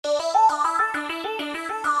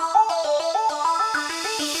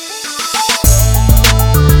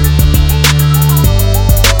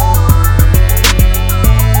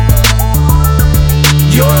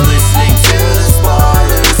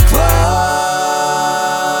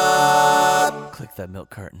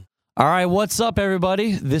curtain. All right, what's up,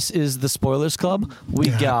 everybody? This is the Spoilers Club.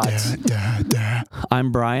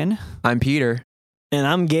 I'm Brian. I'm Peter. And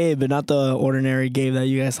I'm Gabe, but not the ordinary Gabe that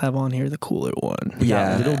you guys have on here, the cooler one.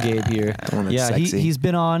 Yeah, little Gabe here. Yeah, he's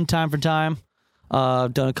been on time for time.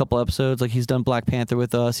 Done a couple episodes. Like, he's done Black Panther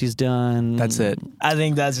with us. He's done... That's it. I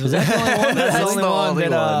think that's the only one. That's the only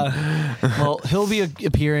one. Well, he'll be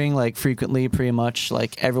appearing, like, frequently, pretty much,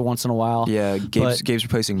 like, every once in a while. Yeah, Gabe's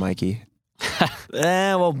replacing Mikey.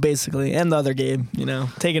 Well, basically. And the other Gabe,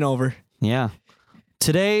 taking over. Yeah.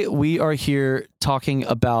 Today, we are here talking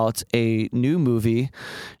about a new movie,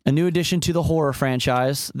 a new addition to the horror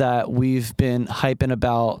franchise that we've been hyping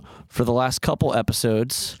about for the last couple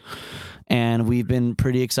episodes. And we've been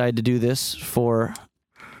pretty excited to do this for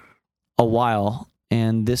a while.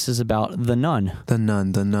 And this is about The Nun. The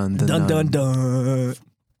Nun. Dun, dun, dun. Dun,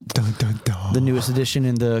 dun, dun. The newest addition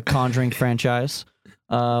in the Conjuring franchise.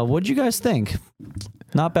 What'd you guys think?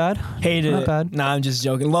 Not bad. Hated Not it. bad. Nah, I'm just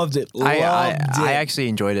joking. Loved it. I actually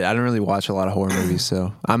enjoyed it. I don't really watch a lot of horror movies,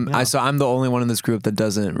 so I'm the only one in this group that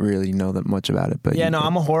doesn't really know that much about it. But yeah,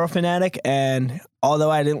 I'm a horror fanatic, and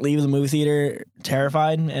although I didn't leave the movie theater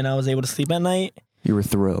terrified, and I was able to sleep at night, you were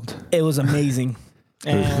thrilled. it was amazing.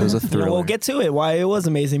 It was a thriller. We'll get to it. Why it was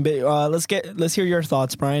amazing, but let's hear your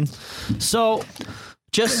thoughts, Brian. So,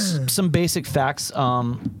 just some basic facts.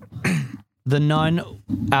 The Nun,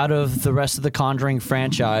 out of the rest of the Conjuring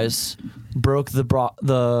franchise, broke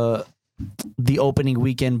the opening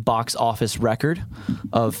weekend box office record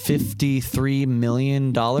of $53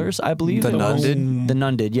 million, I believe. The Nun did? The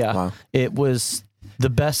Nun did, yeah. Wow. It was the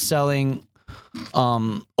best-selling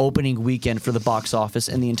opening weekend for the box office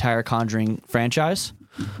in the entire Conjuring franchise.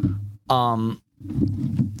 I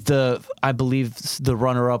believe the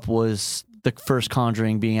runner-up was the first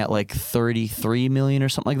Conjuring, being at like 33 million or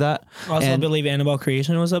something like that. Also, I believe Annabelle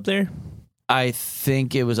Creation was up there. I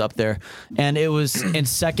think it was up there. And it was in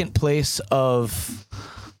second place of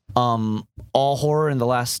all horror in the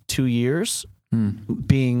last 2 years,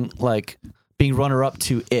 being runner-up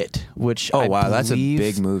to It, which that's a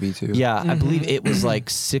big movie too. Yeah, I believe it was like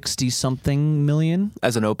 60-something million.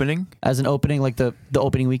 As an opening, like the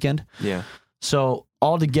opening weekend. Yeah. So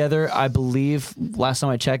altogether, I believe last time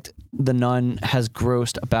I checked, The Nun has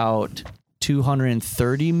grossed about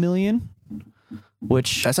 230 million,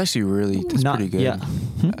 which that's actually pretty good. Yeah.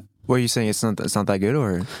 What are you saying? It's not that good,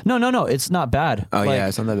 or No, it's not bad. oh yeah,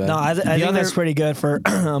 it's not that bad. No, I think that's pretty good for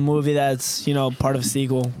a movie that's part of a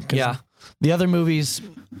sequel. Yeah, the other movies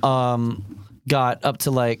got up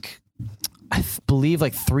to like I believe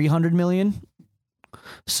like 300 million,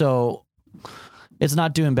 so it's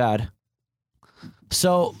not doing bad.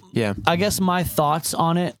 So, yeah, I guess my thoughts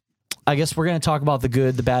on it, I guess we're going to talk about the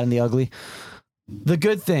good, the bad, and the ugly. The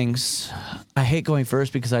good things, I hate going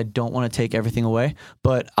first because I don't want to take everything away,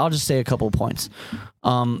 but I'll just say a couple of points.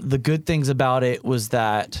 The good things about it was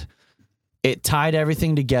that it tied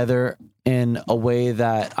everything together in a way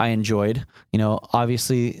that I enjoyed.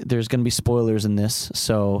 Obviously, there's going to be spoilers in this.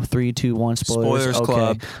 So, 3, 2, 1, spoilers.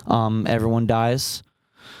 Spoilers Club. Everyone dies.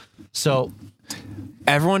 So...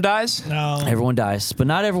 Everyone dies? No. Everyone dies, but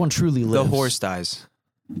not everyone truly lives. The horse dies.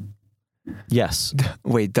 Yes.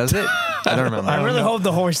 Wait, does it? I don't remember. I really hope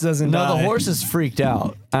the horse doesn't die. No, the horse is freaked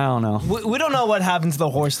out. I don't know. We don't know what happened to the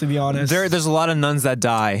horse, to be honest. There's a lot of nuns that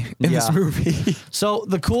die in this movie. So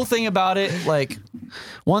the cool thing about it, like,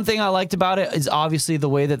 one thing I liked about it is obviously the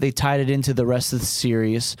way that they tied it into the rest of the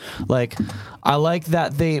series. Like, I like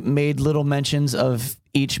that they made little mentions of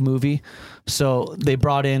each movie. So they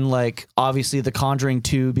brought in, like, obviously The Conjuring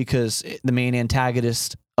 2, because the main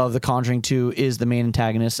antagonist of The Conjuring 2 is the main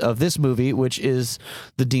antagonist of this movie, which is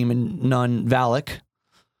the demon nun Valak.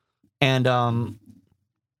 And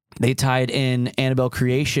they tied in Annabelle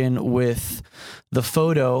Creation with the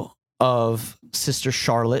photo of Sister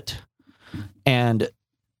Charlotte, and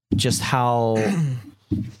just how,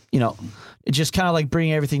 just kind of like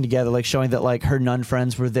bringing everything together, like showing that like her nun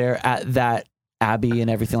friends were there at that abbey and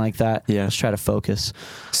everything like that. Yeah. Let's try to focus.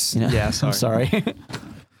 Yeah, sorry. I'm sorry.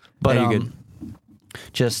 But no, you're good.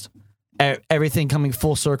 Just everything coming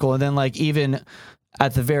full circle. And then like even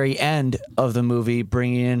at the very end of the movie,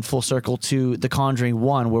 bringing in full circle to The Conjuring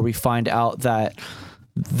 1, where we find out that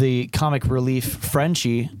the comic relief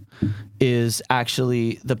Frenchie is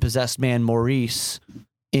actually the possessed man Maurice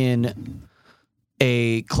in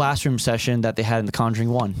a classroom session that they had in The Conjuring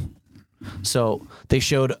 1. So they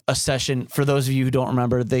showed a session, for those of you who don't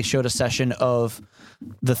remember, they showed a session of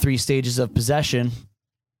the 3 stages of possession,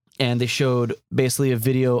 and they showed basically a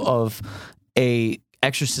video of a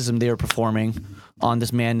exorcism they were performing on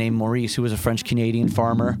this man named Maurice, who was a French-Canadian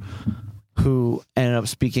farmer who ended up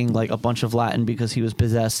speaking like a bunch of Latin because he was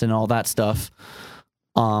possessed and all that stuff.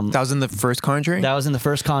 That was in the first Conjuring? That was in the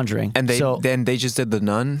first Conjuring. And they just did the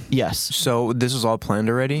Nun? Yes. So this was all planned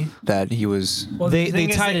already? That he was... Well, they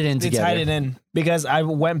tied it in together. They tied it in because I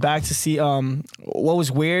went back to see what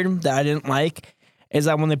was weird that I didn't like is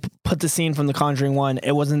that when they put the scene from the Conjuring 1,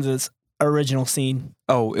 it wasn't this original scene.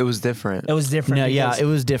 Oh, it was different. It was different. No, yeah, it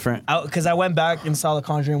was different. Because I went back and saw the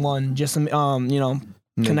Conjuring 1 just to,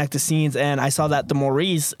 connect the scenes, and I saw that the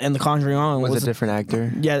Maurice and the Conjuring 1 was a different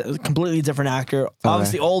actor. Yeah, a completely different actor. Okay.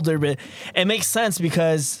 Obviously older, but it makes sense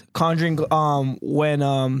because Conjuring, when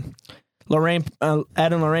Ed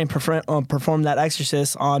and Lorraine performed that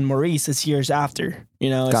Exorcist on Maurice, it's years after.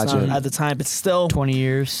 It's not at the time, but still 20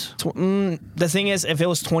 years. The thing is, if it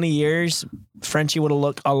was 20 years, Frenchie would have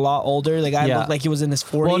looked a lot older. The guy looked like he was in his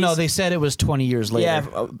 40s. Well, no, they said it was 20 years later.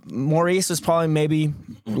 Yeah, Maurice was probably maybe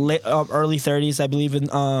early 30s, I believe, in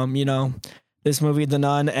this movie, The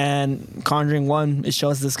Nun, and Conjuring 1. It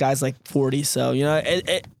shows this guy's like 40. So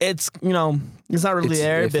it's it's not really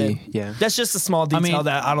there, iffy, but yeah. That's just a small detail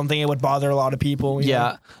that I don't think it would bother a lot of people.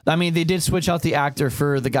 Yeah, I mean, they did switch out the actor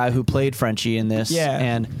for the guy who played Frenchie in this. Yeah,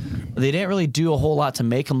 and they didn't really do a whole lot to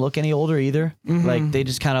make him look any older either. Mm-hmm. Like they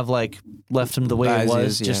just kind of like left him the way it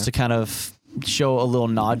was, just to kind of show a little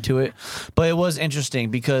nod to it. But it was interesting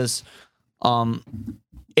because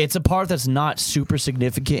it's a part that's not super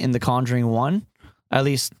significant in The Conjuring 1, at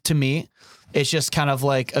least to me. It's just kind of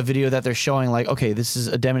like a video that they're showing like, okay, this is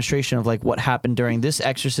a demonstration of like what happened during this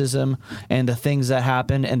exorcism and the things that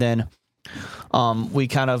happened. And then we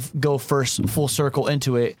kind of go first full circle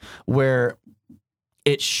into it where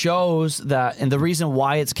it shows that, and the reason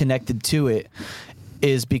why it's connected to it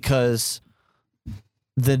is because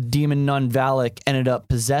the demon nun Valak ended up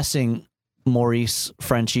possessing Maurice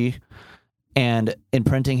Frenchie and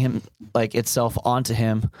imprinting him like itself onto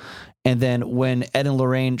him. And then when Ed and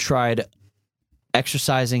Lorraine tried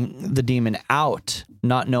exorcising the demon out,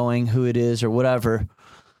 not knowing who it is or whatever,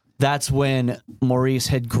 that's when Maurice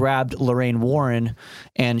had grabbed Lorraine Warren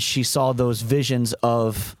and she saw those visions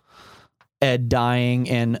of Ed dying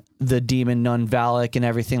and the demon nun Valak and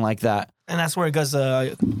everything like that. And that's where it goes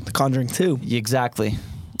The Conjuring 2. Exactly.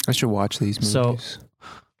 I should watch these movies. So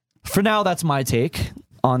for now, that's my take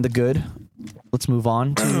on the good. Let's move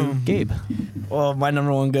on to Gabe. Well, my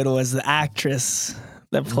number one good was the actress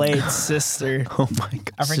that played Sister. Oh my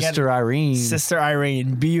God. I forget. Sister Irene. Sister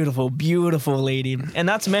Irene. Beautiful, beautiful lady. And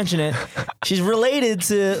not to mention it, she's related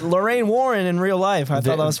to Lorraine Warren in real life. I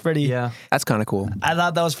thought that was pretty. Yeah. That's kind of cool. I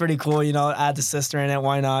thought that was pretty cool, add the sister in it.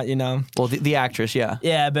 Why not, Well, the actress, yeah.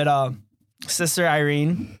 Yeah, but Sister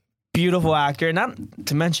Irene, beautiful actor. Not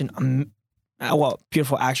to mention,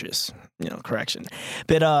 beautiful actress, correction.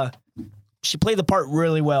 But she played the part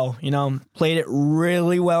really well, played it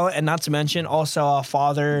really well. And not to mention also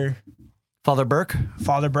Father Burke,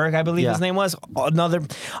 I believe his name was.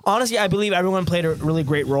 Honestly, I believe everyone played a really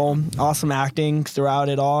great role. Awesome acting throughout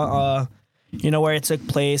it all. Where it took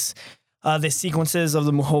place, the sequences of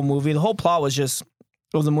the whole movie, the whole plot was just,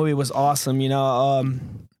 of the movie was awesome.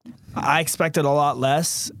 I expected a lot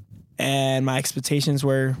less and my expectations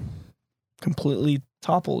were completely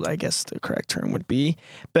toppled, I guess the correct term would be.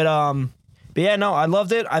 But yeah, no, I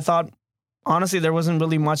loved it. I thought, honestly, there wasn't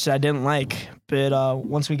really much that I didn't like. But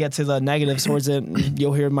once we get to the negatives towards it,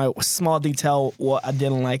 you'll hear my small detail what I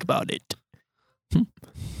didn't like about it.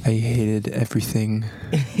 I hated everything.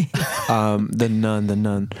 The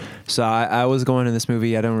Nun. So I was going in this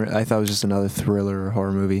movie. I thought it was just another thriller or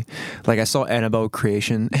horror movie. Like I saw Annabelle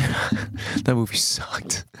Creation. That movie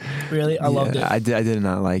sucked. Really, I loved it. I did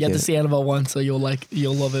not like it. You have to see Annabelle 1, so you'll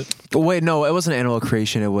love it. Wait, no, it wasn't Annabelle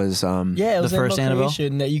Creation. It was it was the first Annabelle.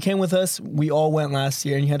 Creation. You came with us. We all went last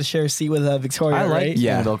year, and you had to share a seat with Victoria. I like right?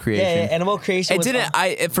 Annabelle Creation. Yeah, Annabelle Creation. It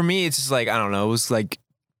didn't. For me, it's just like I don't know. It was like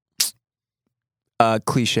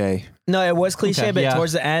cliche. No, it was cliche, Okay, but yeah.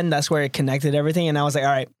 towards the end, that's where it connected everything, and I was like,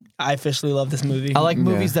 all right, I officially love this movie. I like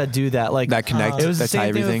movies that do that. Like that connect. it was the that tie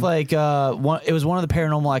same thing everything. with like it was one of the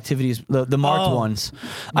Paranormal Activities, the marked ones.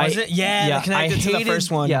 Was it? Yeah, connected to the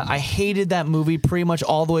first one. Yeah, I hated that movie pretty much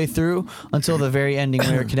all the way through until the very ending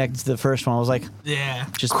when we were connected to the first one. I was like, yeah,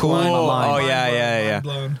 just cool. blowing my mind. Oh yeah.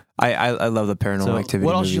 Blown. I love the Paranormal So, Activity.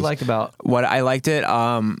 what else movies. you liked about? What I liked it.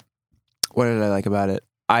 What did I like about it?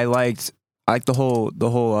 I liked the whole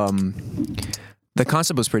the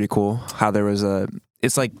concept was pretty cool. How there was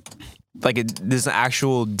it's like this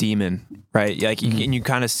actual demon, right? Like you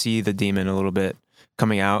kind of see the demon a little bit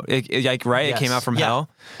coming out. It came out from hell.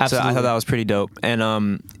 Absolutely. So I thought that was pretty dope.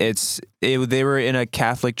 And they were in a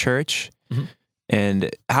Catholic church,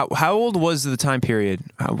 And how old was the time period?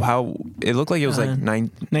 How it looked like it was like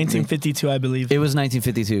 1952, I believe. It was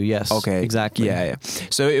 1952. Yes. Okay. Exactly. Yeah.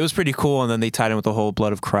 So it was pretty cool, and then they tied in with the whole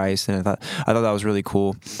blood of Christ, and I thought that was really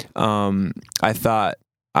cool. I thought.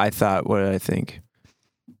 What did I think?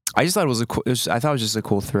 I just thought I thought it was just a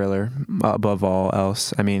cool thriller above all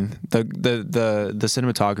else. I mean, the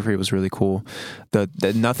cinematography was really cool. The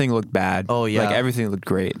nothing looked bad. Oh, yeah. Like everything looked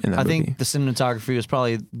great in that movie. I think the cinematography was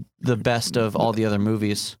probably the best of all the other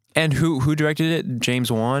movies. And who directed it?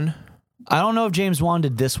 James Wan? I don't know if James Wan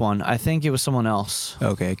did this one. I think it was someone else.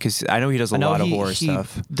 Okay, because I know he does a lot of horror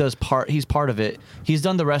stuff. He's part of it. He's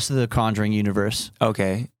done the rest of the Conjuring universe.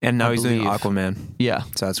 Okay, and now he's doing believe. Aquaman. Yeah.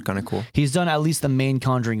 So that's kind of cool. He's done at least the main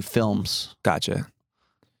Conjuring films. Gotcha.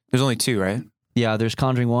 There's only 2, right? Yeah, there's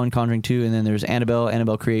Conjuring 1, Conjuring 2, and then there's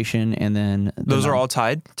Annabelle Creation, and then... Those are all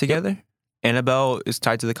tied together? Yep. Annabelle is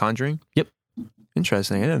tied to The Conjuring? Yep.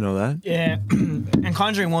 Interesting. I didn't know that. Yeah. In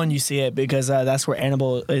Conjuring 1, you see it because that's where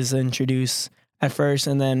Annabelle is introduced at first.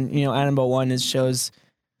 And then, Annabelle 1 shows...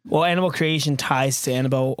 Well, Annabelle Creation ties to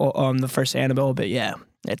Annabelle, the first Annabelle, but yeah,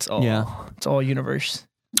 it's all universe.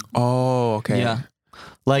 Oh, okay. Yeah.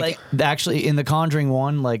 Like actually, in The Conjuring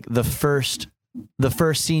 1, like, the first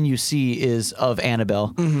scene you see is of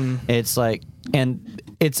Annabelle. Mm-hmm. It's like... And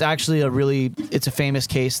it's actually it's a famous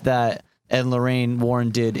case that Ed and Lorraine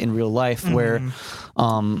Warren did in real life, where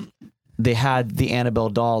they had the Annabelle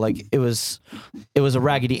doll. Like it was a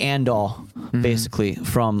Raggedy Ann doll, basically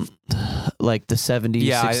from like the 70s,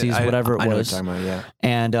 60s, whatever it was. I know what you're talking about, yeah.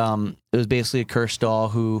 And it was basically a cursed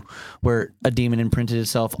doll where a demon imprinted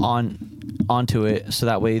itself onto it, so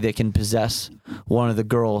that way they can possess one of the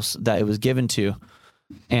girls that it was given to.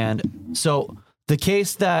 And so the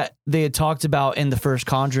case that they had talked about in the first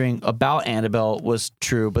Conjuring about Annabelle was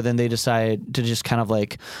true, but then they decided to just kind of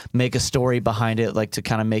like make a story behind it, like to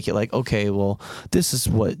kind of make it like, okay, well, this is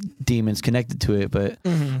what demons connected to it, but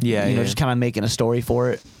just kind of making a story for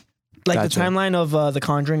it. Like Gotcha. The timeline of The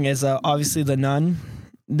Conjuring is obviously the Nun,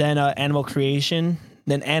 then Annabelle Creation,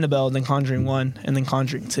 then Annabelle, then Conjuring 1, and then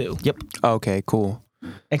Conjuring 2. Yep. Okay, cool.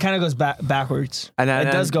 It kind of goes backwards. And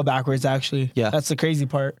it does go backwards, actually. Yeah. That's the crazy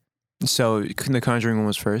part. So The Conjuring 1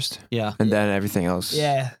 was first? Yeah. And then everything else?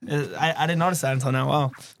 Yeah. I didn't notice that until now.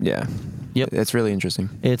 Wow. Yeah. Yep. It's really interesting.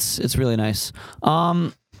 It's really nice. I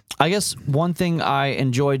guess one thing I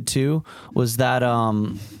enjoyed too was that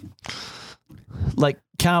like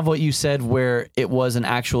kind of what you said, where it was an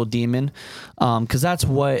actual demon, because that's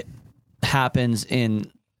what happens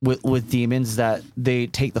with demons, that they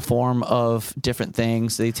take the form of different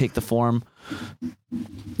things. They take the form,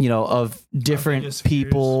 of different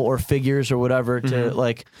people or figures or whatever to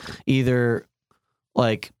like either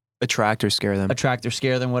like Attract or scare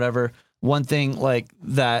them. Whatever. One thing like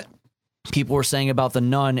that people were saying about the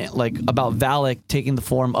nun, like about Valak taking the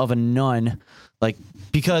form of a nun, like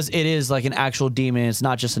because it is like an actual demon, it's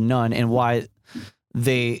not just a nun, and why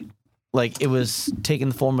they like it was taking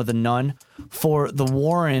the form of the nun for the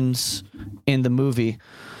Warrens in the movie.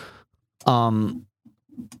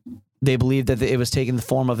 They believed that it was taking the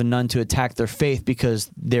form of a nun to attack their faith because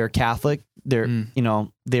they're Catholic. They're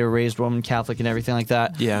they were raised Roman Catholic and everything like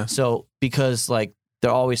that. Yeah. So because like they're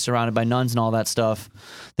always surrounded by nuns and all that stuff,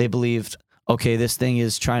 they believed, okay, this thing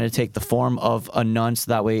is trying to take the form of a nun, so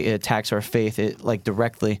that way it attacks our faith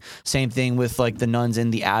directly. Same thing with like the nuns in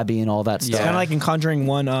the abbey and all that stuff. Kind of like in Conjuring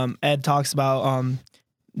 1, Ed talks about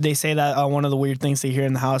they say that one of the weird things they hear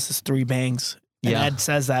in the house is 3 bangs. And Ed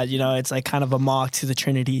says that, it's like kind of a mock to the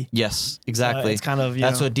Trinity. Yes, exactly. It's kind of,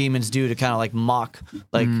 that's what demons do to kind of like mock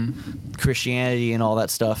like Christianity and all that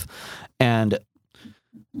stuff. And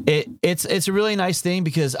it's a really nice thing,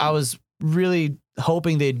 because I was really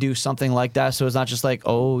hoping they'd do something like that, so it's not just like,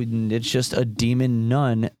 oh, it's just a demon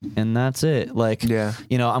nun and that's it. Like,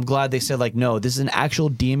 I'm glad they said like, no, this is an actual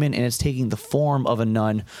demon and it's taking the form of a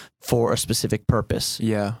nun for a specific purpose.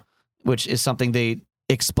 Yeah. Which is something they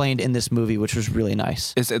explained in this movie, which was really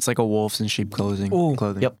nice. It's like a wolves in sheep clothing.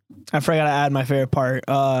 Yep. I forgot to add my favorite part.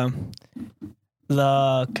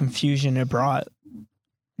 The confusion it brought.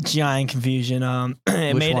 Giant confusion.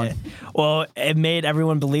 It made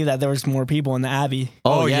everyone believe that there was more people in the Abbey.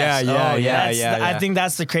 Yeah. I think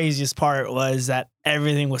that's the craziest part, was that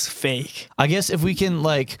everything was fake. I guess if we can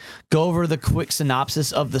like go over the quick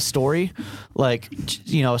synopsis of the story, like,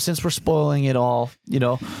 since we're spoiling it all,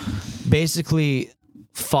 basically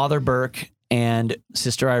Father Burke and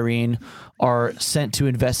Sister Irene are sent to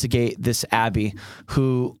investigate this abbey,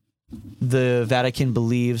 who the Vatican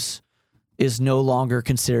believes is no longer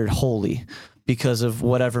considered holy because of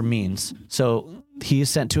whatever means. So he is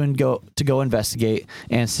sent to go investigate,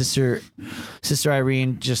 and Sister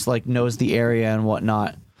Irene just like knows the area and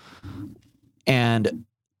whatnot, and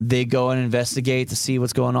they go and investigate to see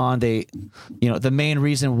what's going on. They, the main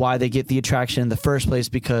reason why they get the attraction in the first place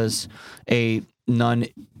because a nun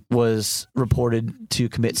was reported to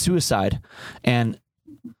commit suicide, and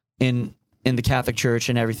in the Catholic Church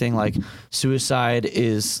and everything, like suicide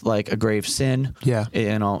is like a grave sin. Yeah,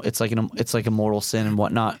 it's like a mortal sin and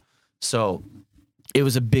whatnot. So it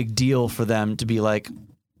was a big deal for them to be like,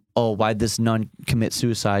 oh, why'd this nun commit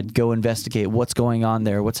suicide? Go investigate what's going on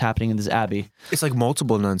there. What's happening in this abbey? it's like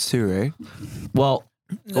multiple nuns too, right? Well,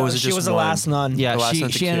 Or was it she just was the one? last nun. yeah, The last nun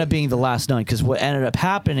to she ended up being the last nun because what ended up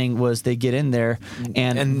happening was they get in there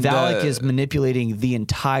and Valak is manipulating the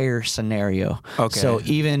entire scenario. Okay. So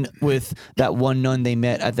even with that one nun they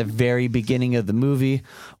met at the very beginning of the movie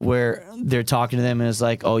where they're talking to them and it's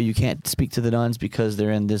like, oh, you can't speak to the nuns because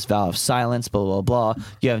they're in this vow of silence, blah, blah, blah.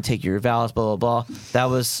 You haven't taken your vows, blah, blah, blah. That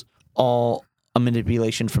was all a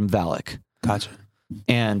manipulation from Valak. Gotcha.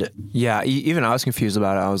 And Yeah, even I was confused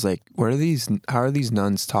about it. I was like, "What are these? How are these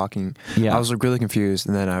nuns talking?" Yeah. I was like really confused,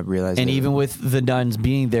 and then I realized. And that- even with the nuns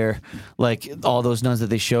being there, like all those nuns that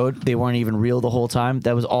they showed, they weren't even real the whole time.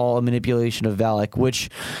 That was all a manipulation of Valak, which,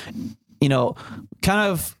 kind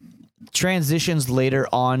of transitions later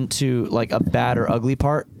on to like a bad or ugly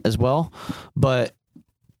part as well. But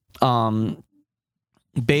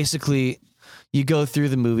basically, you go through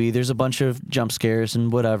the movie, there's a bunch of jump scares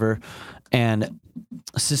and whatever, and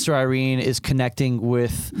Sister Irene is connecting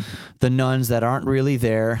with the nuns that aren't really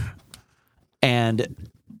there, and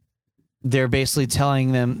they're basically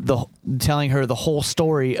telling her the whole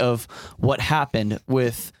story of what happened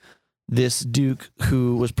with this duke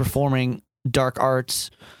who was performing dark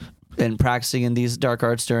arts and practicing in these dark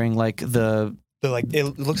arts during like the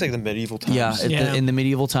it looks like the medieval times. in the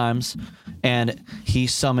medieval times, and he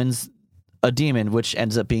summons a demon, which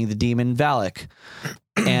ends up being the demon Valak,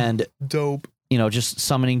 and Dope. Just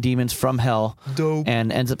summoning demons from hell, Dope.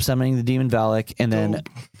 and ends up summoning the demon Valak, and then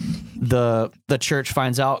the church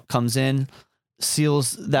finds out, comes in,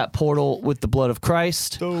 seals that portal with the blood of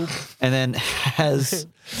Christ, Dope. and then has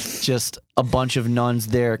just a bunch of nuns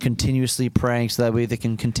there continuously praying so that way they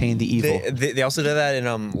can contain the evil. They also did that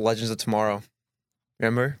in Legends of Tomorrow.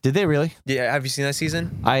 Remember? Did they really? Yeah. Have you seen that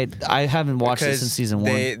season? I haven't watched it since season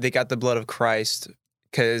 1. They got the blood of Christ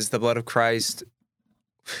because the blood of Christ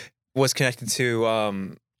was connected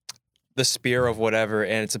to the spear of whatever,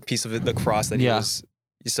 and it's a piece of the cross that he was.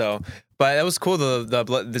 So, but that was cool. The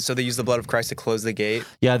blood. So they used the blood of Christ to close the gate.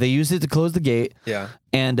 Yeah, they used it to close the gate. Yeah.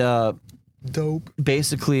 And Dope.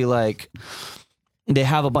 basically, like, they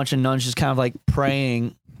have a bunch of nuns just kind of like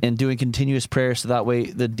praying and doing continuous prayer so that way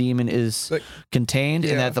the demon is contained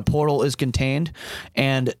and that the portal is contained,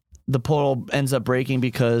 and the portal ends up breaking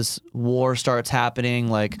because war starts happening,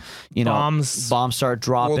 like bombs start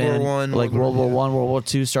dropping, World War I, World War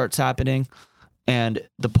II starts happening, and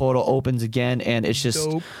the portal opens again, and it's just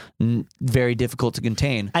very difficult to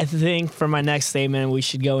contain. I think for my next statement, we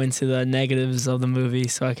should go into the negatives of the movie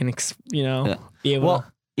so I can, be able to.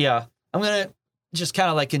 Yeah, I'm gonna just kind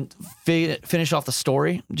of like finish off the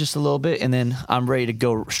story just a little bit, and then I'm ready to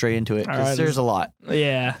go straight into it because there's a lot.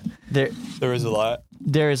 Yeah, there is a lot.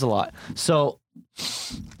 There is a lot. So,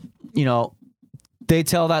 they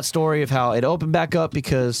tell that story of how it opened back up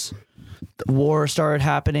because the war started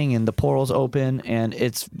happening and the portals open, and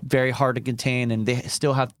it's very hard to contain, and they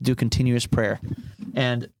still have to do continuous prayer.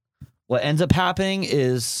 And what ends up happening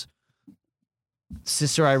is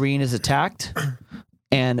Sister Irene is attacked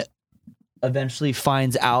and eventually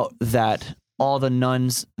finds out that all the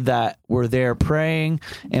nuns that were there praying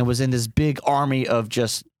and was in this big army of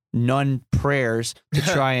just nun prayers to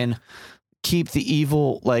try and keep the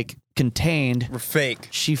evil like contained We're fake.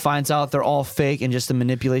 She finds out they're all fake and just a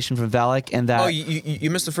manipulation from Valak, and that you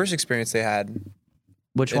missed the first experience they had.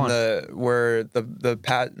 which one?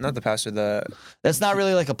 Not the pastor, That's not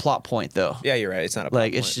really like a plot point though. yeah, you're right. It's not a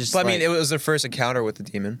Like, plot it's point. just But I mean, like- it was their first encounter with the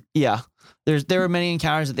demon. Yeah. There were many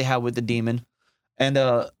encounters that they had with the demon. And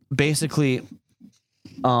basically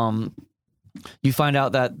you find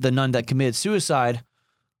out that the nun that committed suicide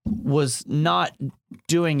was not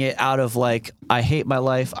doing it out of like, I hate my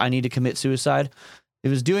life, I need to commit suicide. It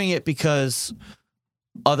was doing it because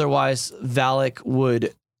otherwise Valak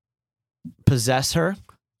would possess her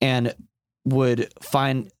and would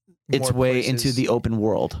find its More way places. into the open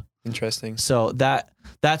world. Interesting. So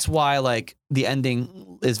that's why like the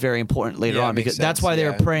ending is very important later Yeah, on, makes because that's sense, why they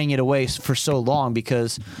were yeah. praying it away for so long,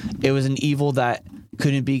 because it was an evil that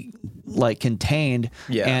couldn't be like contained.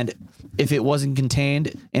 Yeah. And if it wasn't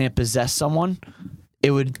contained and it possessed someone,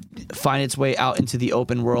 it would find its way out into the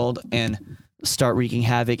open world and start wreaking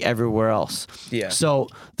havoc everywhere else. Yeah. So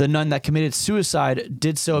the nun that committed suicide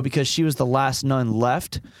did so because she was the last nun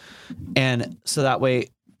left. And so that way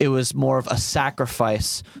it was more of a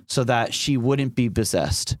sacrifice so that she wouldn't be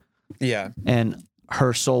possessed Yeah. and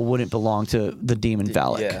her soul wouldn't belong to the demon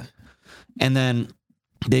Valak. Yeah. And then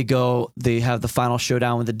they have the final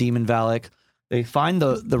showdown with the demon Valak. They find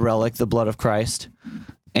the relic, the blood of Christ,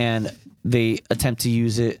 and they attempt to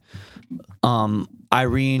use it.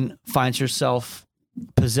 Irene finds herself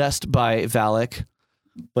possessed by Valak,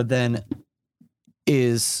 but then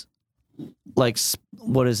is like,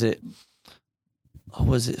 what is it?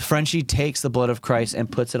 Frenchie takes the blood of Christ and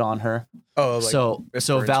puts it on her. Oh, like so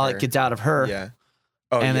Valak gets out of her. Yeah.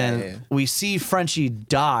 Oh, And then we see Frenchie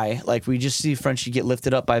die. Like, we just see Frenchie get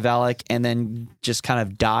lifted up by Valak and then just kind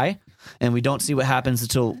of die. And we don't see what happens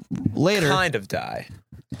until later. Kind of die.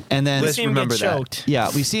 And then We see him remember get that. choked. yeah,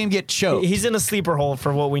 we see him get choked. He's in a sleeper hold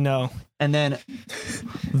for what we know. And then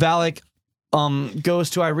Valak goes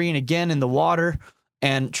to Irene again in the water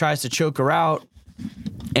and tries to choke her out.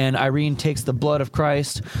 And Irene takes the blood of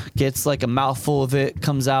Christ, gets like a mouthful of it,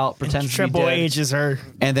 comes out, pretends to be Triple dead, H is her.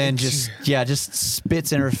 and then just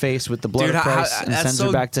spits in her face with the blood Dude, of Christ and that's sends so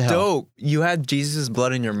her back to hell. dope. You had Jesus'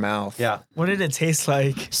 blood in your mouth. Yeah. What did it taste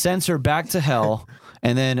like? Sends her back to hell,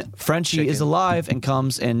 and then Frenchie is alive and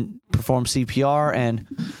comes and performs CPR, and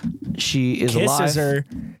she is alive. Kisses her.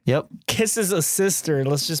 Yep. Kisses a sister.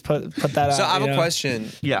 Let's just put that out. So I have you a know? question.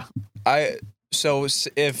 Yeah.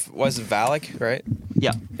 If was Valak, right?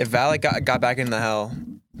 Yeah. If Valak got back into hell,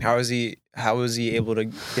 how was he able to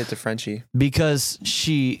get to Frenchie? Because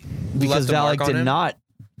Left a mark on him?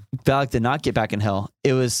 Valak did not get back in hell.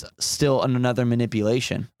 It was still another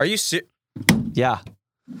manipulation. Are you Yeah.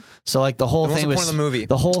 So like the whole What's thing the was point of the movie?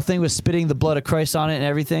 The whole thing was spitting the blood of Christ on it and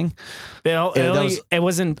everything. It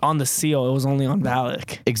wasn't on the seal. It was only on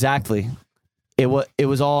Valak. Exactly. It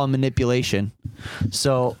was all a manipulation.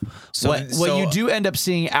 So what you do end up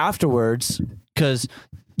seeing afterwards, because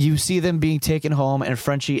you see them being taken home and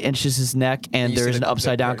Frenchie inches his neck and You see there's an the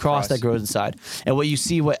upside down cross that grows inside. And what you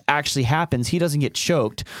see what actually happens, he doesn't get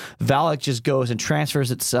choked. Valak just goes and transfers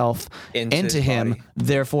itself Into into his him, body.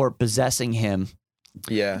 therefore possessing him.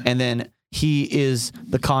 Yeah. And then he is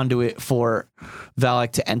the conduit for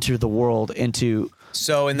Valak to enter the world into.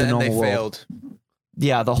 So and the then they normal world. failed.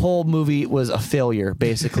 Yeah, the whole movie was a failure,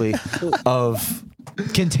 basically, of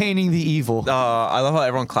containing the evil. I love how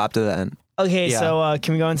everyone clapped at the end. Okay, Yeah. so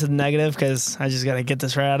can we go into the negative? Because I just got to get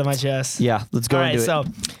this right out of my chest. Yeah, let's go All right, into it.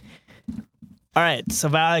 so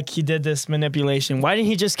Valak, he did this manipulation. Why didn't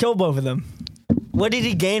he just kill both of them? What did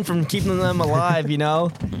he gain from keeping them alive, you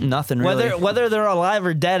know? Nothing really. Whether they're alive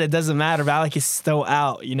or dead, it doesn't matter. Valak is still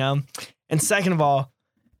out, you know? And second of all,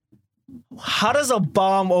 how does a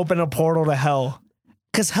bomb open a portal to hell?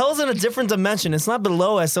 Because hell's in a different dimension. It's not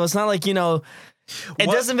below us, so it's not like, you know, it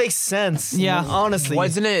doesn't make sense. Yeah. Honestly.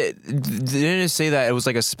 Didn't it say that it was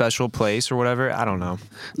like a special place or whatever? I don't know.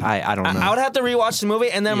 I don't know. I would have to rewatch the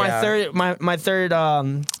movie, and then Yeah. my third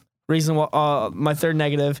reason, my third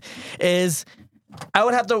negative is I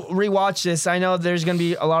would have to rewatch this. I know there's gonna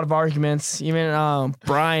be a lot of arguments. Even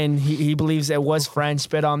Brian, he believes it was French,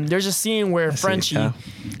 but there's a scene where Frenchie,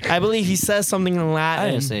 I believe he says something in Latin.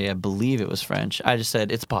 I didn't say I believe it was French. I just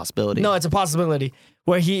said it's a possibility. No, it's a possibility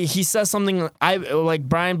where he says something.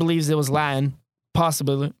 Brian believes it was Latin,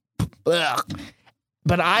 possibly,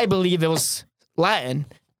 but I believe it was Latin.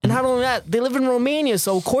 And not only that, they live in Romania,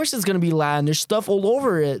 so of course it's gonna be Latin. There's stuff all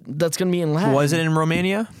over it that's gonna be in Latin. Was it in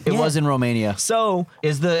Romania? It was in Romania. So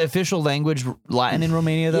Is the official language Latin in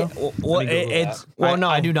Romania, though? no,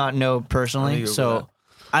 I do not know personally. So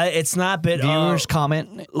it's not. But viewers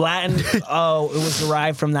comment. Latin. It was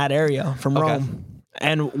derived from that area, from Okay. Rome.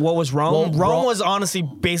 And what was Rome? Well, Rome was honestly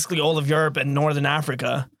basically all of Europe and northern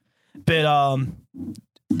Africa, but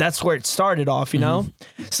that's where it started off, you know.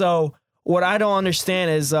 So what I don't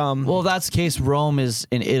understand is Well, if that's the case, Rome is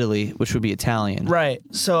in Italy, which would be Italian. right.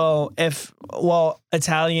 So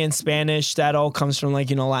Italian, Spanish, that all comes from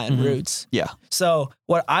Latin roots. Yeah. So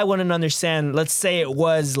what I wouldn't understand, let's say it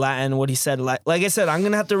was Latin, what he said. Like I said, I'm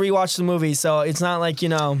gonna have to rewatch the movie, so it's not like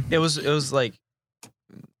It was like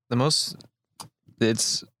the most.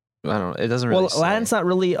 It's I don't know. It doesn't really. Well, Latin's not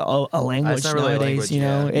really a language It's not really a nowadays, language, you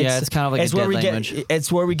know. yeah. It's kind of like a where dead we language.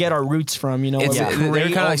 it's where we get our roots from, you know. It's, where we they're create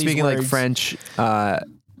kind of all like these speaking like words. French,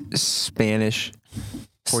 Spanish,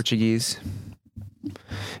 Portuguese,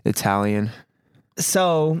 Italian.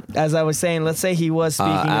 So, as I was saying, let's say he was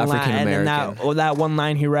speaking in Latin, and African-American. that one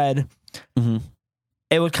line he read, Mhm.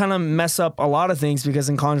 it would kind of mess up a lot of things because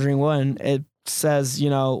in Conjuring 1, it says, you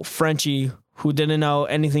know, Frenchie, who didn't know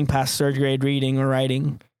anything past third grade reading or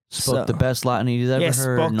writing. Spoke the best Latin he's ever heard.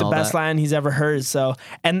 Spoke the best Latin he's ever heard. So,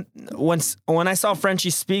 and when I saw Frenchie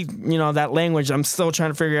speak, that language, I'm still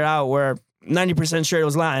trying to figure it out. Where 90% sure it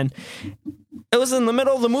was Latin. It was in the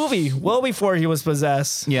middle of the movie, well before he was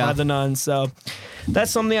possessed by the nun. So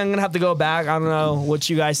that's something I'm gonna have to go back. I don't know what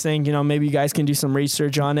you guys think. Maybe you guys can do some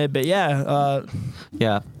research on it. But yeah.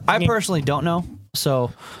 I personally don't know,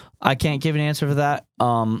 so I can't give an answer for that.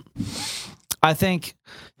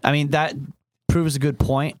 That proves a good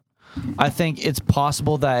point. I think it's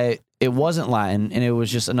possible that it wasn't Latin and it was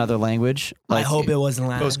just another language. I hope it wasn't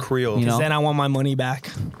Latin. It was Creole. Because then I want my money back.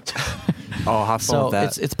 Oh, have fun with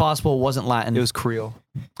that. It's possible it wasn't Latin. It was Creole.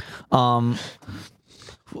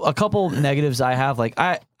 A couple negatives I have,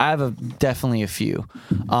 I have definitely a few.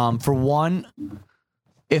 For one,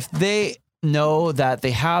 if they know that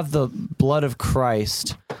they have the blood of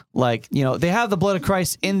Christ, they have the blood of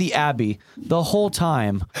Christ in the Abbey the whole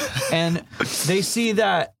time, and they see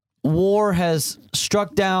that war has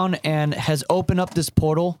struck down and has opened up this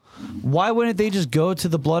portal, why wouldn't they just go to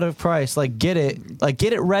the blood of Christ? Get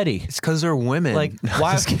it ready. It's because they're women.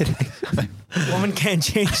 Why? Just kidding. Woman can't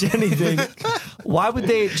change anything. Why would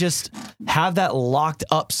they just have that locked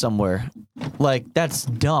up somewhere? That's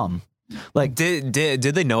dumb. Did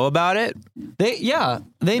they know about it?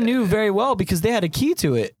 They knew very well because they had a key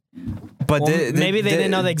to it. But maybe they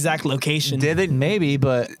didn't know the exact location. Did they? Maybe,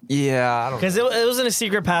 but Yeah, I don't know. Because it wasn't a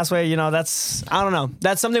secret passway. That's, I don't know.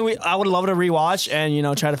 That's something I would love to rewatch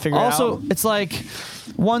and try to figure it out. Also, it's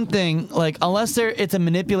one thing, unless it's a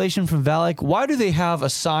manipulation from Valak, why do they have a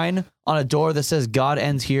sign on a door that says God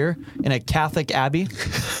ends here in a Catholic abbey?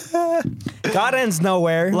 God ends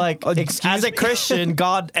nowhere. Excuse as a Christian,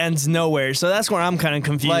 God ends nowhere. So that's where I'm kind of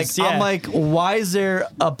confused. I'm why is there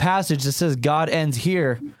a passage that says God ends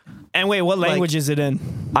here? And wait, what language is it in?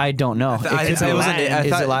 I don't know. Is it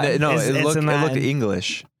Latin? No, It's it in looked Latin.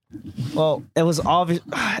 English. Well, it was obvious.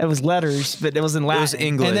 It was letters, but it was in Latin. It was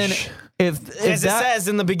English. And then if Because it says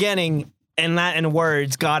in the beginning, in Latin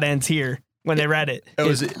words, God ends here when they read it. It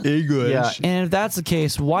was English. Yeah, and if that's the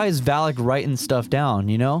case, why is Valak writing stuff down?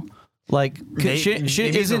 Maybe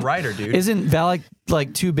he's a writer, dude. Isn't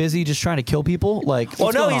Valak too busy just trying to kill people?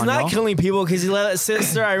 Well, no, he's not killing people because he let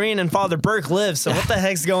Sister Irene and Father Burke live. So what the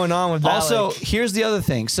heck's going on with Valak? Also, here's the other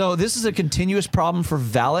thing. So this is a continuous problem for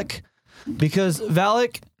Valak because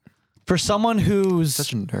Valak, for someone who's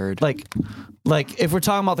Such a nerd. if we're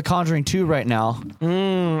talking about the Conjuring 2 right now,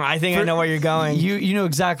 I think I know where you're going. you know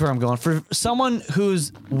exactly where I'm going. For someone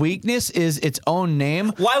whose weakness is its own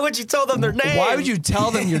name, Why would you tell them their name? why would you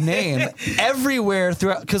tell them your name everywhere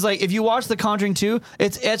throughout? Because if you watch The Conjuring 2,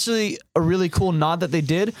 it's actually a really cool nod that they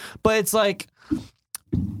did. But it's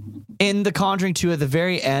in The Conjuring 2 at the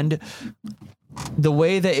very end, the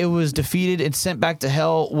way that it was defeated and sent back to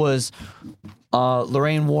hell was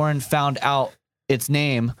Lorraine Warren found out its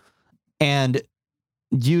name and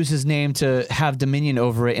used his name to have dominion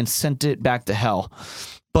over it and sent it back to hell.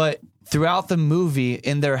 But throughout the movie,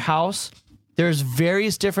 in their house, there's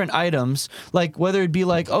various different items, whether it be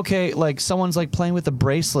someone's playing with a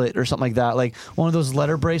bracelet or something like that, one of those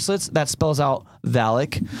letter bracelets that spells out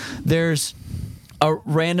Valak. There's a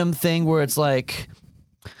random thing where it's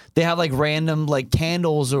they have random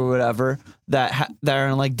candles or whatever that are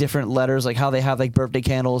in different letters, how they have birthday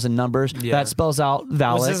candles and numbers that spells out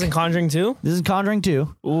Valak. Was this in Conjuring 2? This is Conjuring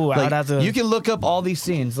 2. Ooh, I would have to. You can look up all these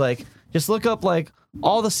scenes. Just look up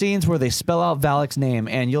all the scenes where they spell out Valak's name,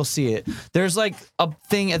 and you'll see it. There's a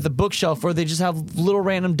thing at the bookshelf where they just have little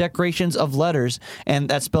random decorations of letters, and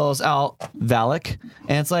that spells out Valak.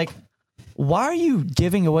 And it's why are you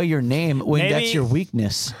giving away your name when that's your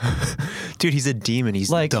weakness? Dude, he's a demon. He's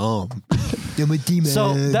dumb. I'm a demon.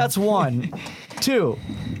 So that's one. Two.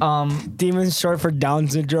 Demon's short for Down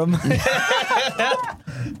syndrome.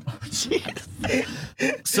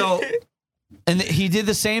 So, and he did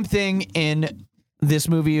the same thing in this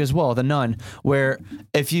movie as well, The Nun, where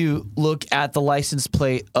if you look at the license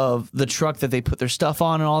plate of the truck that they put their stuff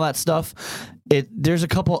on and all that stuff, there's a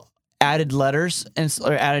couple added letters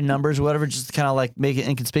or added numbers or whatever, just to kind of make it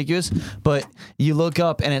inconspicuous. But you look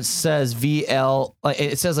up and it says VL,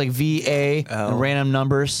 it says VA and random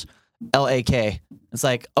numbers, LAK. It's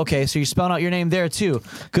okay, so you're spelling out your name there too.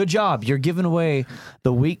 Good job. You're giving away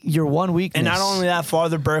your one weakness. And not only that,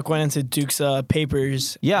 Father Burke went into Duke's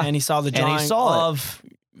papers. Yeah. And he saw the drawing of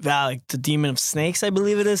Valak, the demon of snakes, I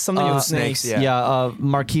believe it is. Something with snakes. Yeah,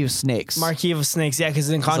 Marquis of Snakes. Marquis of Snakes, yeah, because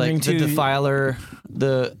in Conjuring 2. The Defiler,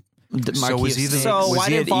 the So was he the- So was why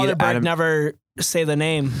he did an Father Burke Adam- never say the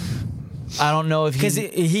name? I don't know if because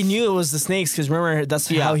he knew it was the snakes. Because remember, that's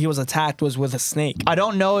how he was attacked, was with a snake. I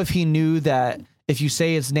don't know if he knew that if you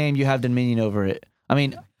say its name, you have dominion over it. I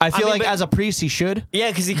mean, I feel like as a priest, he should. Yeah,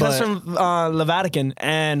 because he comes from the Vatican,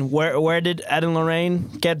 and where did Ed and Lorraine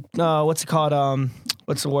get? What's it called?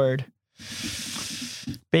 What's the word?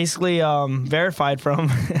 Basically, verified from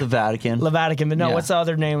The Vatican. the Vatican. But no, what's the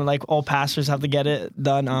other name? Like all pastors have to get it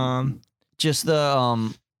done. Just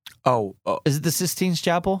the is it the Sistine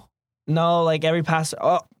Chapel? No, like every pastor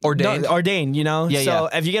Ordained. ordained. You know, so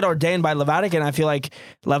if you get ordained by the Vatican, I feel like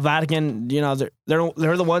the Vatican, you know,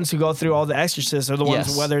 they're the ones who go through all the exorcists. They're the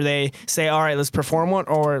ones whether they say, all right, let's perform one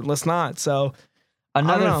or let's not. So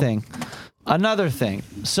another thing.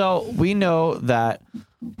 So we know that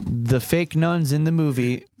the fake nuns in the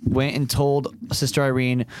movie went and told Sister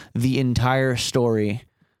Irene the entire story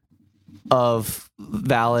of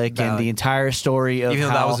Valak and the entire story of even though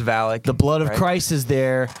how that was Valak, the blood of Christ is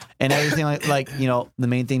there and everything like you know, the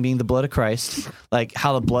main thing being the blood of Christ, like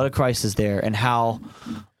how the blood of Christ is there and how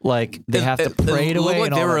like they have to pray it away.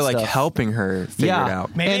 Like and they all were that like stuff. helping her figure it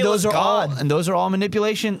out. Maybe and it was those are all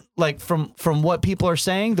manipulation. Like from what people are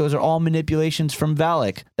saying, those are all manipulations from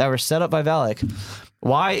Valak that were set up by Valak.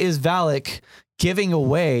 Why is Valak giving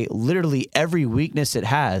away literally every weakness it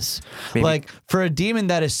has? Maybe. Like for a demon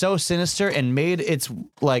that is so sinister and made its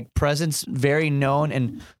like presence very known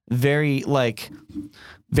and very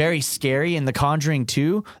scary in The Conjuring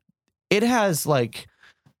 2, it has like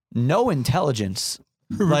no intelligence.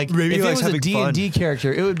 Like Maybe if he it likes was a having fun. D&D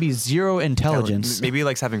character, it would be zero intelligence. Maybe he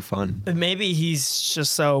likes having fun. But maybe he's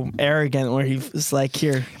just so arrogant where he's like,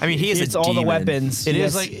 here. I mean, he is it's a all the demon. weapons. It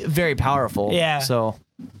is like very powerful. Yeah. So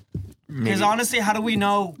Because honestly, how do we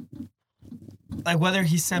know, like, whether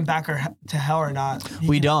he's sent back to hell or not?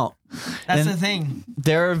 we don't. That's And the thing.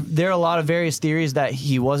 There are a lot of various theories that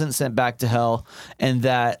he wasn't sent back to hell and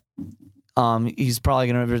that he's probably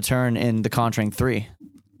going to return in The Conjuring 3.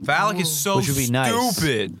 Valak is so Which would be nice.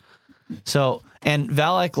 stupid. So, and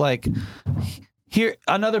Valak, like, here,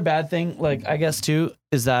 another bad thing, like, I guess, too,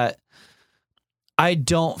 is that I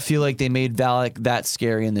don't feel like they made Valak that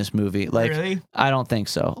scary in this movie. Like, Really? I don't think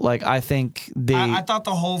so. Like, I think they... I thought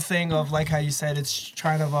the whole thing of, like how you said, it's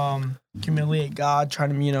trying to humiliate God, trying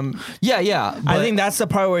to, you know... Yeah. I think that's the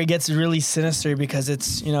part where it gets really sinister because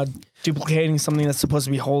it's, you know, duplicating something that's supposed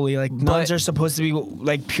to be holy. Like, nuns are supposed to be,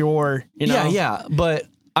 like, pure, you know? Yeah, but...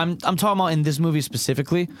 I'm talking about in this movie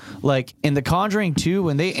specifically, like in The Conjuring 2,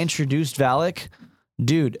 when they introduced Valak,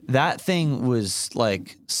 dude, that thing was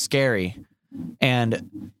like scary.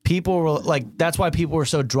 And people were like, that's why people were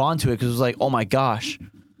so drawn to it, because it was like, oh my gosh.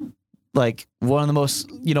 Like one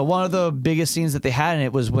of the biggest scenes that they had in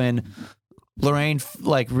it was when Lorraine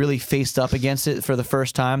like really faced up against it for the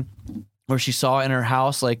first time, where she saw it in her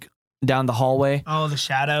house, like down the hallway. Oh, the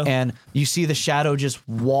shadow. And you see the shadow just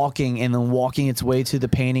walking and then walking its way to the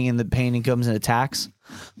painting, and the painting comes and attacks.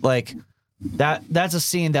 Like that's a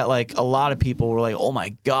scene that like a lot of people were like, oh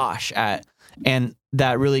my gosh, and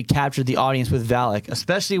that really captured the audience with Valak,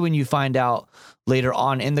 especially when you find out later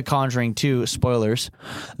on in The Conjuring 2, spoilers,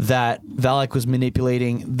 that Valak was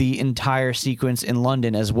manipulating the entire sequence in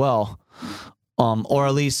London as well. Or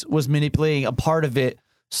at least was manipulating a part of it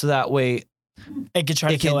so that way it could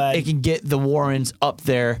try to kill Ed. It can get the Warrens up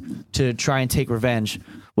there to try and take revenge.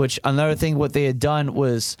 Which another thing, what they had done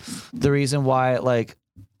was the reason why like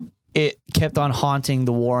it kept on haunting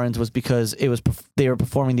the Warrens was because they were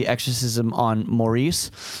performing the exorcism on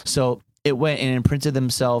Maurice. So it went and imprinted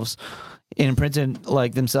themselves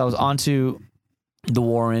onto the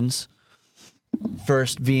Warrens.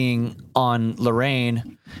 First being on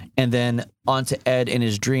Lorraine, and then onto Ed in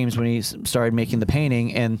his dreams when he started making the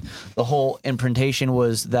painting. And the whole imprintation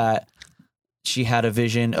was that she had a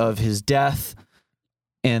vision of his death,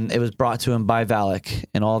 and it was brought to him by Valak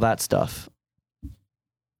and all that stuff.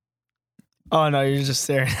 Oh no, you're just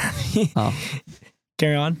staring at me. Oh.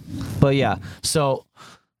 Carry on. But yeah, so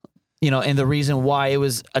and the reason why it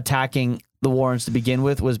was attacking the Warrens to begin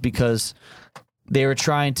with was because they were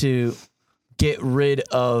trying to get rid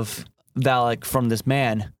of Valak from this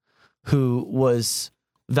man who was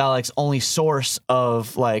Valak's only source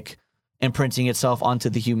of like imprinting itself onto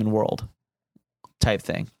the human world type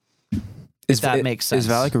thing. That makes sense.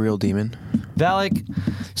 Is Valak a real demon? Valak,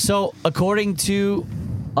 so according to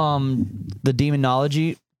the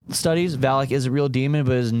demonology studies, Valak is a real demon,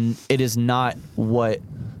 but it is not what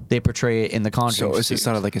they portray it in The Conjuring. So it's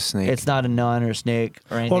not like a snake. It's not a nun or a snake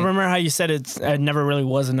or anything. Well, remember how you said it never really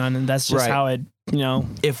was a nun, and that's just how it,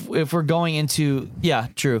 If we're going into, yeah,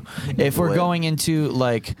 true. If we're going into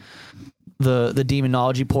like the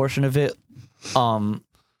demonology portion of it,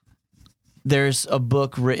 there's a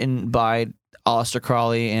book written by Aleister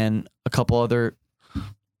Crowley and a couple other,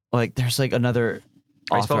 like there's like another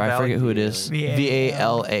author. I forget who it is.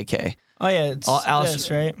 Valak. Oh yeah, it's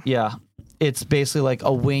this, right? Yeah. It's basically like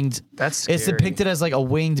a winged. That's scary. It's depicted as like a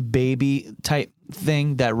winged baby type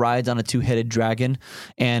thing that rides on a 2-headed dragon,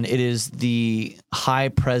 and it is the High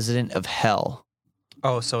President of Hell.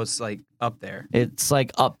 Oh, so it's like up there. It's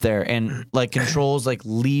like up there and like controls like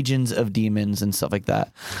legions of demons and stuff like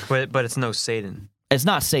that. But it's no Satan. It's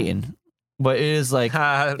not Satan, but it is like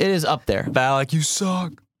it is up there. Valak, you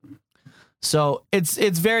suck. So it's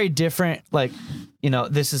very different. Like, you know,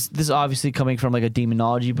 this is obviously coming from like a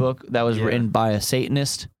demonology book that was written by a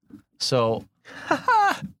Satanist. So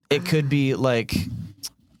it could be like,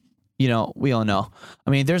 you know, we all know. I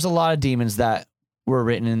mean, there's a lot of demons that were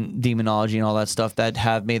written in demonology and all that stuff that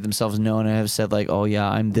have made themselves known and have said like, oh yeah,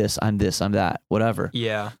 I'm this, I'm that, whatever.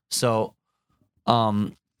 Yeah. So,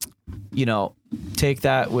 you know, take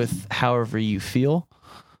that with however you feel.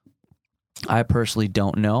 I personally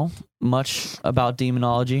don't know much about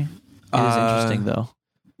demonology. It is interesting though.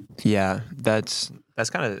 Yeah, that's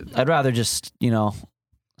kind of. I'd rather just, you know,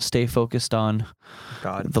 stay focused on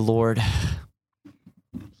God, the Lord.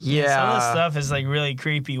 Yeah, some of the stuff is like really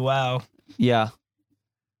creepy. Wow. Yeah.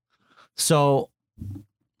 So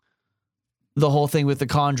the whole thing with the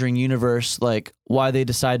Conjuring universe, like why they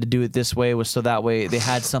decided to do it this way was so that way they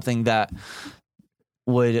had something that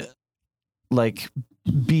would like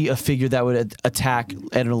be a figure that would attack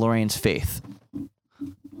Ed and Lorraine's faith.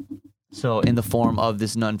 So in the form of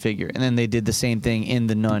this nun figure. And then they did the same thing in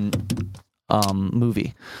the Nun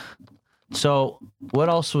movie. So what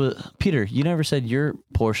else was... Peter, you never said your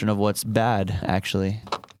portion of what's bad, actually.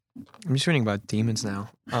 I'm just reading about demons now.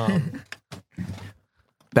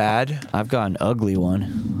 Bad? I've got an ugly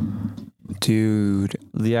one. Dude.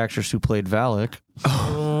 The actress who played Valak.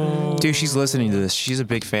 Oh. Dude, she's listening to this. She's a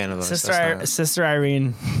big fan of us. Sister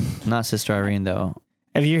Irene. Not Sister Irene, though.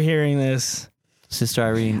 If you're hearing this... Sister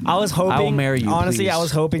Irene, I was hoping. I will marry you. Honestly, please. I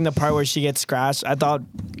was hoping the part where she gets scratched. I thought,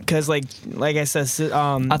 because like I said,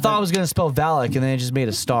 I thought I was gonna spell Valak, and then it just made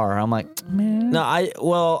a star. I'm like, man. No,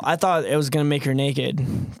 I thought it was gonna make her naked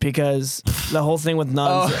because the whole thing with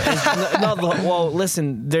nuns. Well,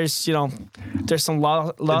 listen, there's some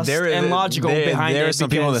lust and logical behind it. There are some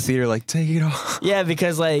people in the theater like, take it off. Yeah,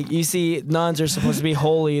 because like you see, nuns are supposed to be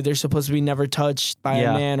holy. They're supposed to be never touched by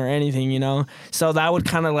a man or anything, you know. So that would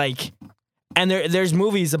kind of like. And there's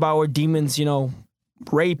movies about where demons, you know,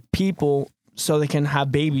 rape people so they can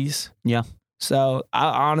have babies. Yeah. So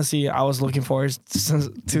I was looking forward to some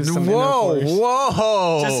Whoa.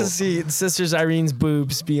 just to see Sisters Irene's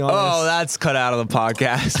boobs. Be honest. Oh, that's cut out of the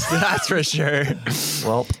podcast. That's for sure.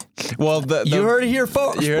 Well, you heard it here,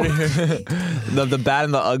 folks. You heard it here. The bad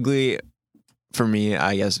and the ugly, for me,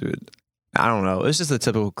 I guess I don't know. It's just the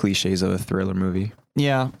typical cliches of a thriller movie.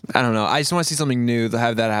 Yeah, I don't know. I just want to see something new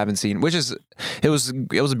that I haven't seen. Which is, it was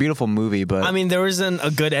a beautiful movie, but I mean, there wasn't a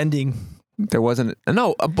good ending. There wasn't.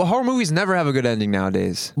 No, horror movies never have a good ending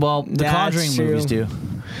nowadays. Well, the Conjuring movies do.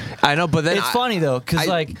 I know, but then it's funny though, because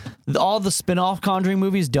like all the spin-off Conjuring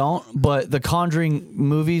movies don't, but the Conjuring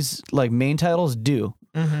movies, like main titles, do.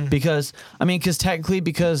 Mm-hmm. Because technically,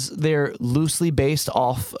 because they're loosely based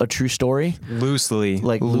off a true story. Loosely. And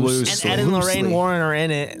Ed and Lorraine Warren are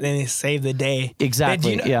in it, and they save the day.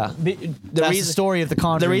 Exactly. That's the story of the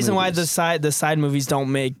Conjuring. The reason movies. why the side movies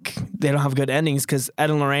don't have good endings because Ed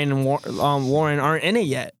and Lorraine and Warren aren't in it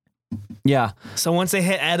yet. Yeah. So once they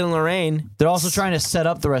hit Ed and Lorraine, they're also trying to set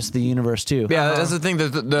up the rest of the universe too. Yeah, that's the thing.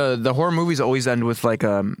 The horror movies always end with like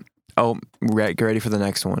oh, get ready for the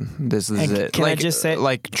next one. This is it. Can I just say,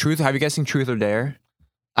 like, Truth? Have you guys seen Truth or Dare?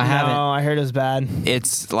 I haven't. No, I heard it was bad.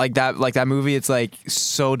 It's like that movie. It's like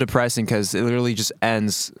so depressing because it literally just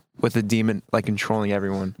ends with the demon like controlling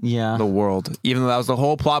everyone. Yeah, the world. Even though that was the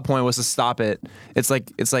whole plot point was to stop it. It's like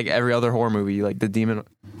every other horror movie. Like the demon.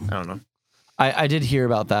 I don't know. I did hear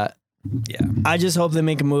about that. Yeah, I just hope they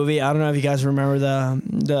make a movie. I don't know if you guys remember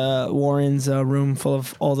the Warrens' room full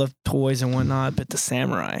of all the toys and whatnot, but the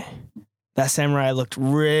samurai. That samurai looked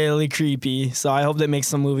really creepy, so I hope they make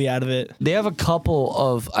some movie out of it. They have a couple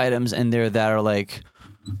of items in there that are like,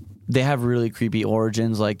 they have really creepy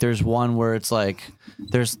origins. Like there's one where it's like,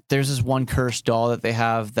 there's this one cursed doll that they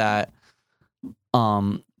have that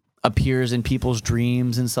appears in people's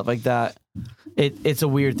dreams and stuff like that. It's a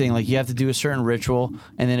weird thing. Like you have to do a certain ritual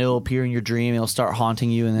and then it'll appear in your dream. It'll start haunting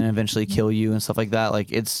you and then eventually kill you and stuff like that. Like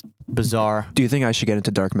it's bizarre. Do you think I should get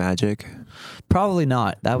into dark magic? Probably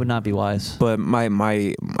not. That would not be wise. But I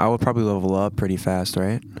would probably level up pretty fast,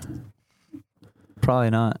 right? Probably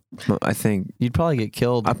not. I think you'd probably get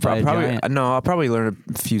killed. I'll probably learn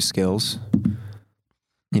a few skills.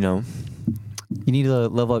 you know. You need to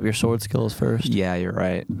level up your sword skills first. Yeah, you're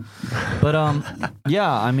right. But yeah,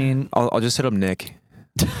 I mean, I'll just hit up Nick.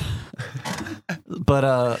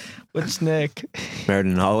 but Which Nick?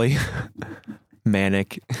 Meriden Holly.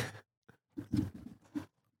 Manic.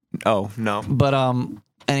 Oh, no. but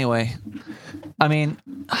anyway, I mean,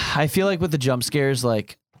 I feel like with the jump scares,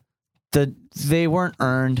 like they weren't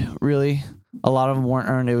earned really. A lot of them weren't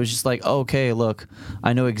earned. It was just like, okay, look,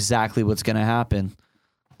 I know exactly what's gonna happen.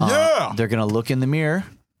 They're gonna look in the mirror.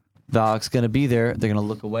 Valak's gonna be there. They're gonna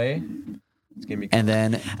look away, It's gonna be and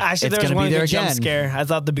then Actually, it's there was gonna one be there good jump again. scare. I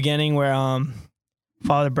thought the beginning where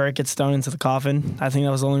Father Burke gets thrown into the coffin. I think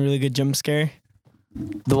that was the only really good jump scare.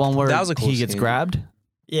 The one where That was a cool he gets scene. grabbed.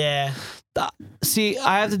 Yeah. See,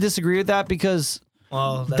 I have to disagree with that because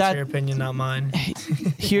Well, that's That- your opinion, not mine.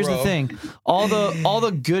 here's the Bro. thing: all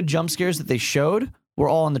the good jump scares that they showed were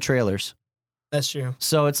all in the trailers. That's true.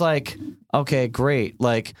 So it's like, okay, great.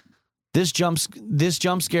 Like this jump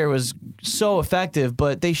scare was so effective,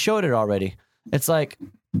 but they showed it already. It's like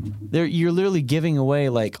you're literally giving away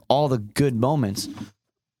like all the good moments.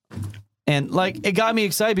 And like it got me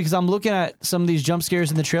excited because I'm looking at some of these jump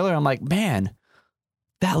scares in the trailer. I'm like, man,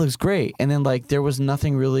 that looks great. And then like there was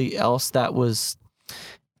nothing really else that was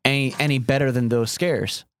any better than those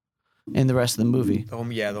scares in the rest of the movie. The whole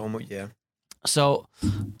movie, yeah. So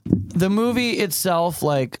the movie itself,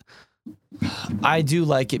 like, I do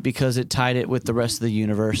like it because it tied it with the rest of the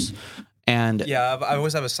universe. And Yeah, I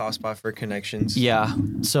always have a soft spot for connections. yeah,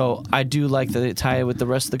 so I do like that it tied it with the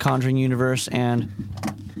rest of the Conjuring universe. And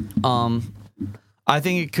I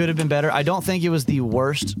think it could have been better. I don't think it was the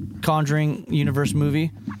worst Conjuring universe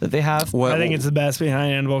movie that they have. What, I think it's the best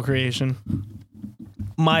behind Annabelle creation.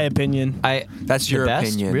 My opinion. that's The your best?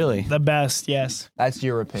 opinion. Really? The best, yes. That's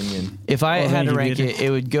your opinion. If I Well, had thank to you, rank dude.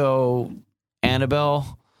 it would go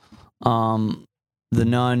Annabelle, The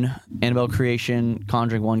Nun, Annabelle Creation,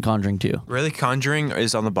 Conjuring 1, Conjuring 2. Really, Conjuring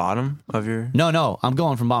is on the bottom of your. No, I'm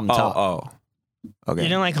going from bottom to top. Okay. You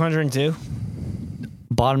didn't like Conjuring 2?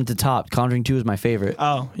 Bottom to top. Conjuring 2 is my favorite.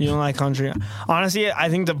 Oh, you don't like Conjuring? Honestly, I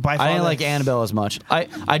think by far I didn't like Annabelle as much.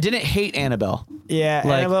 I didn't hate Annabelle. Yeah,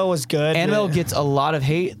 like, Annabelle was good. Annabelle but- gets a lot of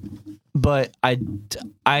hate, but I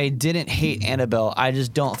didn't hate Annabelle. I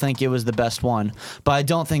just don't think it was the best one. But I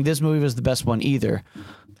don't think this movie was the best one either.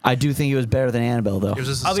 I do think it was better than Annabelle, though.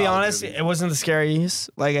 I'll be honest, it wasn't the scariest,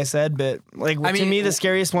 like I said, but like to me, the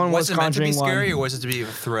scariest one was it meant to be Conjuring 1. scary, or was it to be a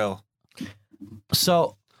thrill?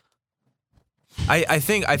 So I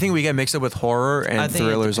think we get mixed up with horror I and think it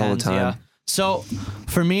thrillers all the depends, time. yeah. So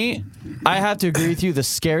for me, I have to agree with you. The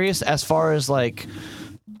scariest, as far as like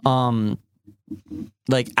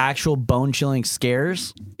actual bone chilling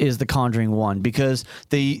scares, is the Conjuring 1 because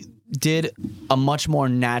they did a much more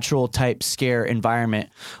natural type scare environment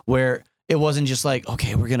where it wasn't just like,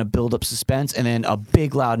 okay, we're gonna build up suspense and then a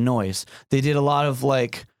big loud noise. They did a lot of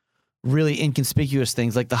like really inconspicuous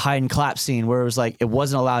things, like the hide and clap scene where it was like it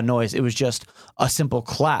wasn't a loud noise, it was just a simple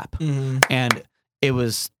clap, and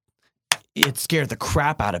it scared the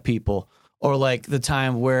crap out of people. Or like the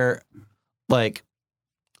time where like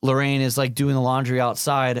Lorraine is like doing the laundry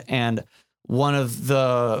outside and one of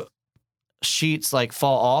the sheets like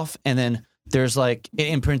fall off and then there's like it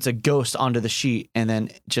imprints a ghost onto the sheet and then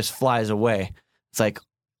it just flies away. It's like,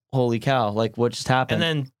 holy cow, like what just happened?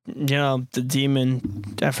 And then, the demon,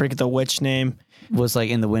 I forget the witch name. Was like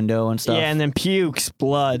in the window and stuff. Yeah, and then pukes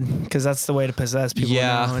blood, because that's the way to possess people.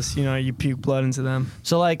 Yeah. Now, is, you puke blood into them.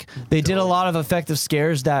 So like they did a lot of effective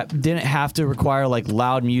scares that didn't have to require like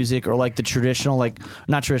loud music or like the traditional, like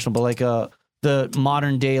not traditional, but like the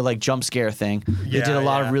modern day like jump scare thing. They did a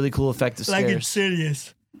lot of really cool effective scares.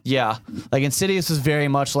 Insidious. Yeah, like Insidious was very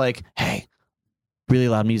much like, hey, really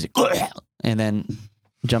loud music, and then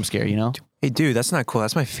jump scare. Hey, dude, that's not cool.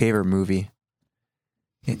 That's my favorite movie.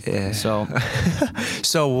 Yeah. So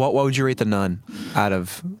So what would you rate The Nun out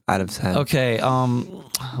of 10? okay,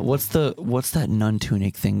 what's that nun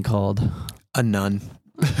tunic thing called? A nun.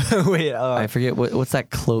 Wait, I forget what's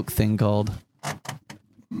that cloak thing called.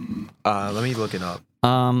 let me look it up.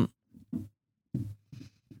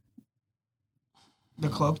 The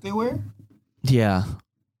cloak they wear? Yeah,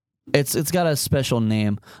 it's got a special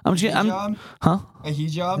name. Huh? A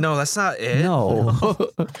hijab? No, that's not it. No.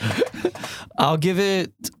 I'll give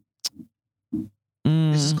it.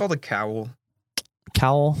 This is called a cowl.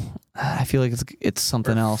 Cowl. I feel like it's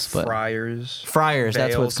something else, but Friars. friars.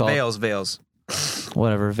 That's what it's called. Veils.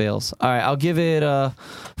 Whatever, veils. All right, I'll give it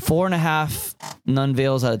 4.5 nun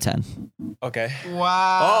veils out of 10. Okay.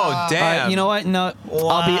 Wow. Oh, damn. All right, you know what? No,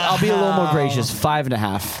 I'll be a little more gracious.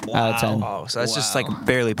 5.5 out of 10. Oh, so that's just like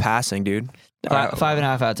barely passing, dude. 5.5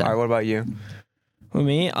 out of 10. All right, what about you? With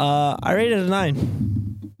me, I rated it a 9.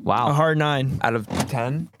 Wow. A hard 9. Out of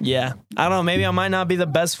 10, Yeah. I don't know. Maybe I might not be the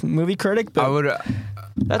best movie critic, but I would.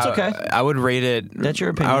 That's okay. I would rate it. That's your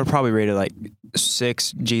opinion. I would probably rate it like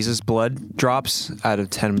 6 Jesus blood drops out of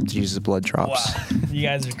 10 Jesus blood drops. wow. You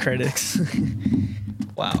guys are critics.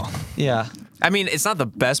 Wow. Yeah. I mean, it's not the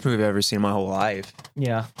best movie I've ever seen in my whole life.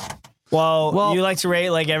 Yeah. Well, you like to rate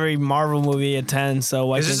like every Marvel movie a 10, so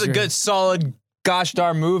why This is a can't you- good, solid, gosh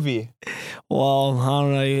darn movie. Well, I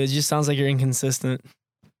don't know. It just sounds like you're inconsistent.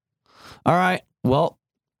 All right. Well,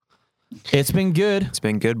 it's been good. It's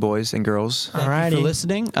been good, boys and girls. Thank you Alrighty. for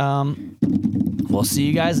listening. We'll see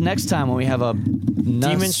you guys next time when we have a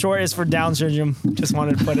Demon Short is for Down syndrome. Just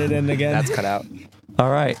wanted to put it in again. That's cut out.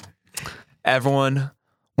 All right. Everyone,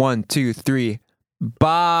 1, 2, 3.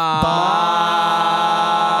 Bye.